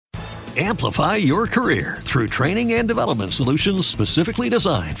Amplify your career through training and development solutions specifically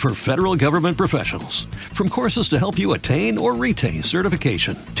designed for federal government professionals. From courses to help you attain or retain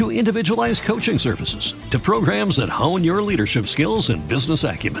certification, to individualized coaching services, to programs that hone your leadership skills and business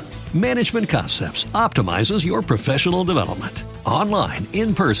acumen, Management Concepts optimizes your professional development. Online,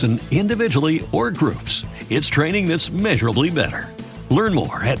 in person, individually, or groups, it's training that's measurably better. Learn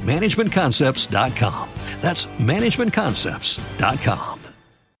more at managementconcepts.com. That's managementconcepts.com.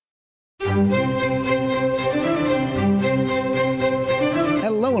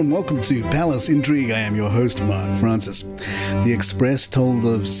 Hello and welcome to Palace Intrigue. I am your host, Mark Francis. The Express told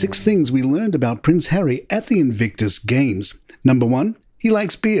of 6 things we learned about Prince Harry at the Invictus Games. Number 1, he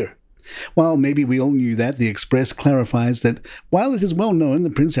likes beer. While maybe we all knew that, the Express clarifies that while it is well known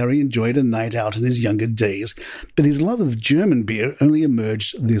that Prince Harry enjoyed a night out in his younger days, but his love of German beer only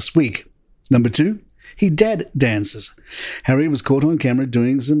emerged this week. Number 2, he dad dances. Harry was caught on camera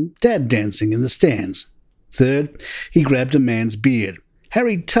doing some dad dancing in the stands. Third, he grabbed a man's beard.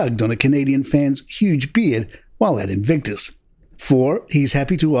 Harry tugged on a Canadian fan's huge beard while at Invictus. 4, he's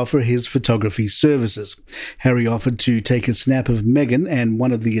happy to offer his photography services. Harry offered to take a snap of Meghan and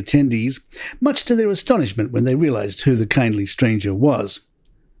one of the attendees, much to their astonishment when they realized who the kindly stranger was.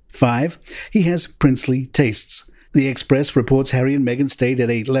 5, he has princely tastes. The Express reports Harry and Meghan stayed at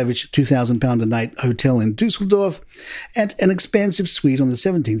a lavish £2,000-a-night hotel in Dusseldorf and an expansive suite on the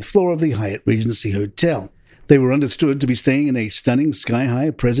 17th floor of the Hyatt Regency Hotel. They were understood to be staying in a stunning sky-high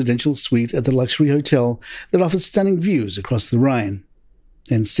presidential suite at the luxury hotel that offers stunning views across the Rhine.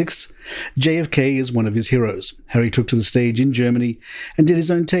 And 6, JFK is one of his heroes. Harry took to the stage in Germany and did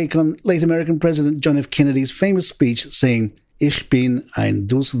his own take on late American President John F. Kennedy's famous speech saying, "Ich bin ein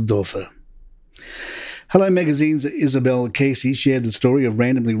Dusseldorfer." Hello Magazine's Isabel Casey shared the story of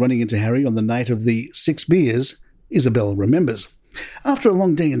randomly running into Harry on the night of the 6 beers Isabel remembers. After a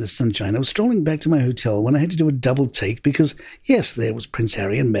long day in the sunshine, I was strolling back to my hotel when I had to do a double take because, yes, there was Prince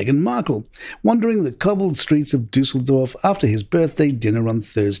Harry and Meghan Markle, wandering the cobbled streets of Dusseldorf after his birthday dinner on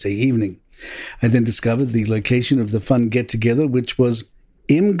Thursday evening. I then discovered the location of the fun get-together, which was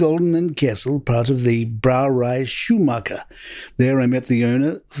Im Goldenen Kessel, part of the Brauerei Schumacher. There I met the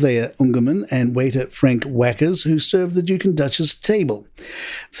owner, Thea Ungerman, and waiter Frank Wackers, who served the Duke and Duchess table.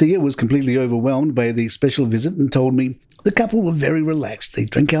 Thea was completely overwhelmed by the special visit and told me the couple were very relaxed. They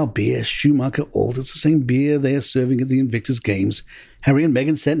drank our beer, Schumacher Alt. It's the same beer they are serving at the Invictus Games. Harry and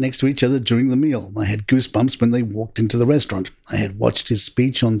Meghan sat next to each other during the meal. I had goosebumps when they walked into the restaurant. I had watched his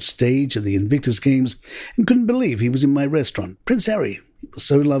speech on stage at the Invictus Games and couldn't believe he was in my restaurant. Prince Harry. He was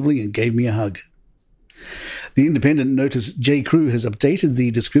so lovely and gave me a hug. The Independent noticed J. Crew has updated the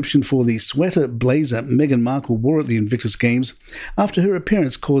description for the sweater blazer Meghan Markle wore at the Invictus Games after her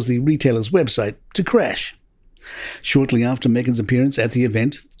appearance caused the retailer's website to crash. Shortly after Meghan's appearance at the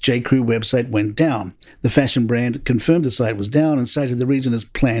event, the J. Crew website went down. The fashion brand confirmed the site was down and cited the reason as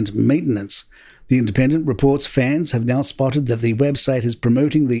planned maintenance. The Independent reports fans have now spotted that the website is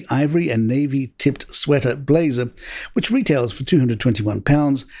promoting the ivory and navy-tipped sweater blazer, which retails for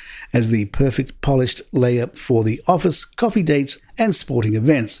 £221, as the perfect polished layup for the office, coffee dates, and sporting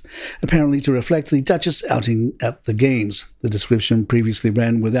events, apparently to reflect the Duchess outing at the Games. The description previously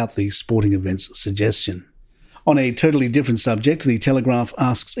ran without the sporting events suggestion. On a totally different subject, The Telegraph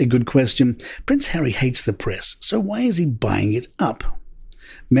asks a good question. Prince Harry hates the press, so why is he buying it up?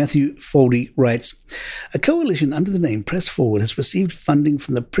 Matthew Foldy writes, a coalition under the name Press Forward has received funding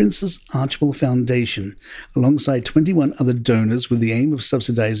from the Princess Archibald Foundation, alongside 21 other donors with the aim of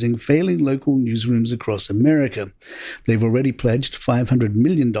subsidizing failing local newsrooms across America. They've already pledged $500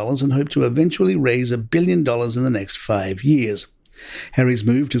 million and hope to eventually raise $1 billion in the next 5 years. Harry's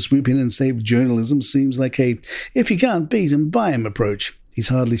move to swoop in and save journalism seems like a if you can't beat him, buy him approach. He's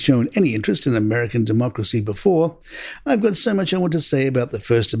hardly shown any interest in American democracy before. I've got so much I want to say about the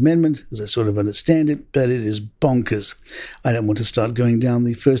First Amendment, as I sort of understand it, but it is bonkers. I don't want to start going down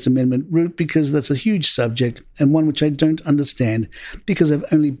the First Amendment route because that's a huge subject and one which I don't understand because I've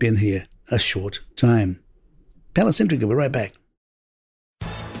only been here a short time. Palace Intrigue, we'll be right back.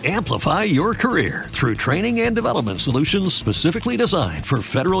 Amplify your career through training and development solutions specifically designed for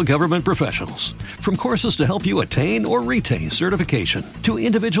federal government professionals. From courses to help you attain or retain certification, to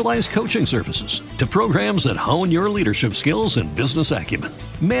individualized coaching services, to programs that hone your leadership skills and business acumen,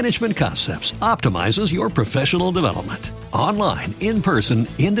 Management Concepts optimizes your professional development. Online, in person,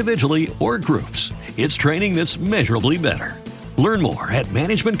 individually, or groups, it's training that's measurably better. Learn more at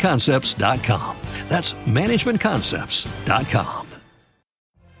managementconcepts.com. That's managementconcepts.com.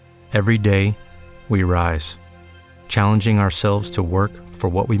 Every day, we rise, challenging ourselves to work for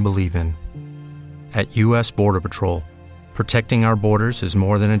what we believe in. At U.S. Border Patrol, Protecting our borders is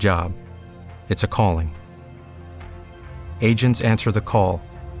more than a job. It's a calling. Agents answer the call,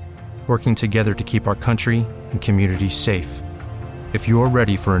 working together to keep our country and communities safe. If you're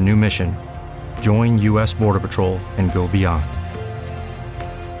ready for a new mission, join U.S. Border Patrol and go beyond.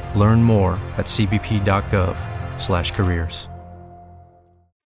 Learn more at cbp.gov/careers.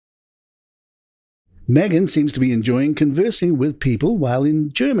 Meghan seems to be enjoying conversing with people while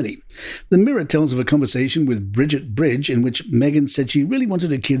in Germany. The Mirror tells of a conversation with Bridget Bridge in which Meghan said she really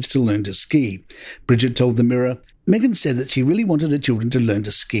wanted her kids to learn to ski. Bridget told the Mirror, Meghan said that she really wanted her children to learn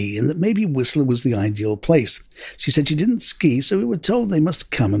to ski and that maybe Whistler was the ideal place. She said she didn't ski, so we were told they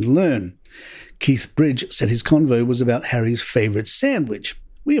must come and learn. Keith Bridge said his convo was about Harry's favourite sandwich.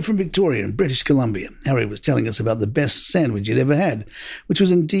 We are from Victoria in British Columbia. Harry was telling us about the best sandwich he'd ever had, which was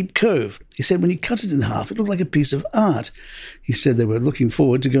in Deep Cove. He said when you cut it in half, it looked like a piece of art. He said they were looking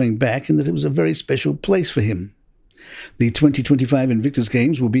forward to going back and that it was a very special place for him. The 2025 Invictus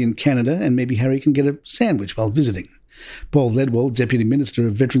Games will be in Canada, and maybe Harry can get a sandwich while visiting. Paul Ledwell, Deputy Minister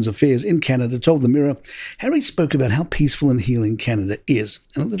of Veterans Affairs in Canada, told the Mirror, Harry spoke about how peaceful and healing Canada is,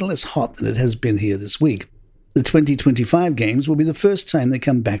 and a little less hot than it has been here this week. The 2025 Games will be the first time they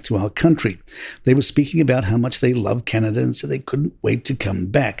come back to our country. They were speaking about how much they love Canada and so they couldn't wait to come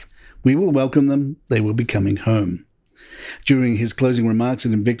back. We will welcome them. They will be coming home. During his closing remarks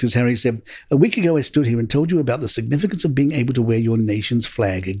at Invictus, Harry said, a week ago I stood here and told you about the significance of being able to wear your nation's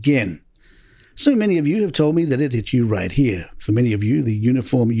flag again. So many of you have told me that it hit you right here. For many of you, the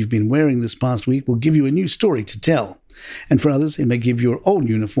uniform you've been wearing this past week will give you a new story to tell. And for others, it may give your old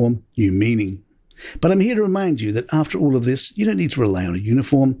uniform new meaning. But I'm here to remind you that after all of this, you don't need to rely on a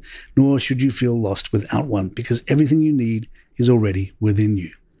uniform, nor should you feel lost without one, because everything you need is already within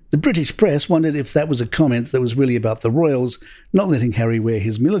you. The British press wondered if that was a comment that was really about the royals not letting Harry wear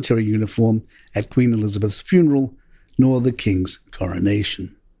his military uniform at Queen Elizabeth's funeral, nor the King's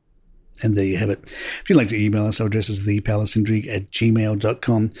coronation. And there you have it. If you'd like to email us, our address is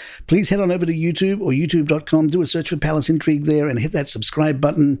thepalaceintrigue@gmail.com. Please head on over to YouTube or youtube.com. Do a search for Palace Intrigue there and hit that subscribe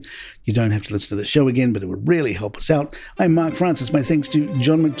button. You don't have to listen to the show again, but it would really help us out. I'm Mark Francis. My thanks to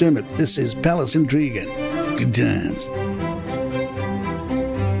John McDermott. This is Palace Intrigue and good times.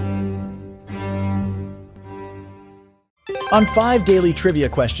 On 5 daily trivia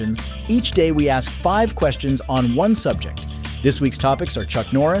questions, each day we ask 5 questions on one subject. This week's topics are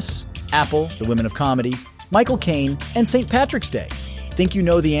Chuck Norris, Apple, the women of comedy, Michael Caine, and St. Patrick's Day. Think you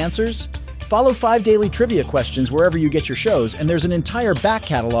know the answers? Follow 5 daily trivia questions wherever you get your shows, and there's an entire back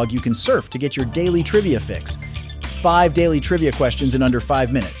catalog you can surf to get your daily trivia fix. 5 daily trivia questions in under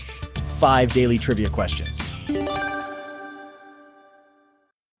 5 minutes. 5 daily trivia questions.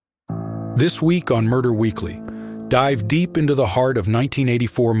 This week on Murder Weekly, dive deep into the heart of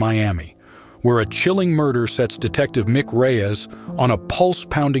 1984 Miami, where a chilling murder sets Detective Mick Reyes on a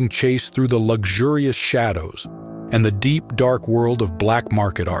pulse-pounding chase through the luxurious shadows and the deep, dark world of black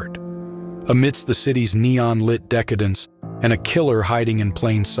market art. Amidst the city's neon-lit decadence and a killer hiding in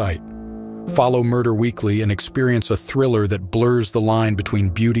plain sight. Follow Murder Weekly and experience a thriller that blurs the line between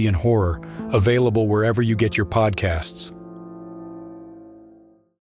beauty and horror, available wherever you get your podcasts.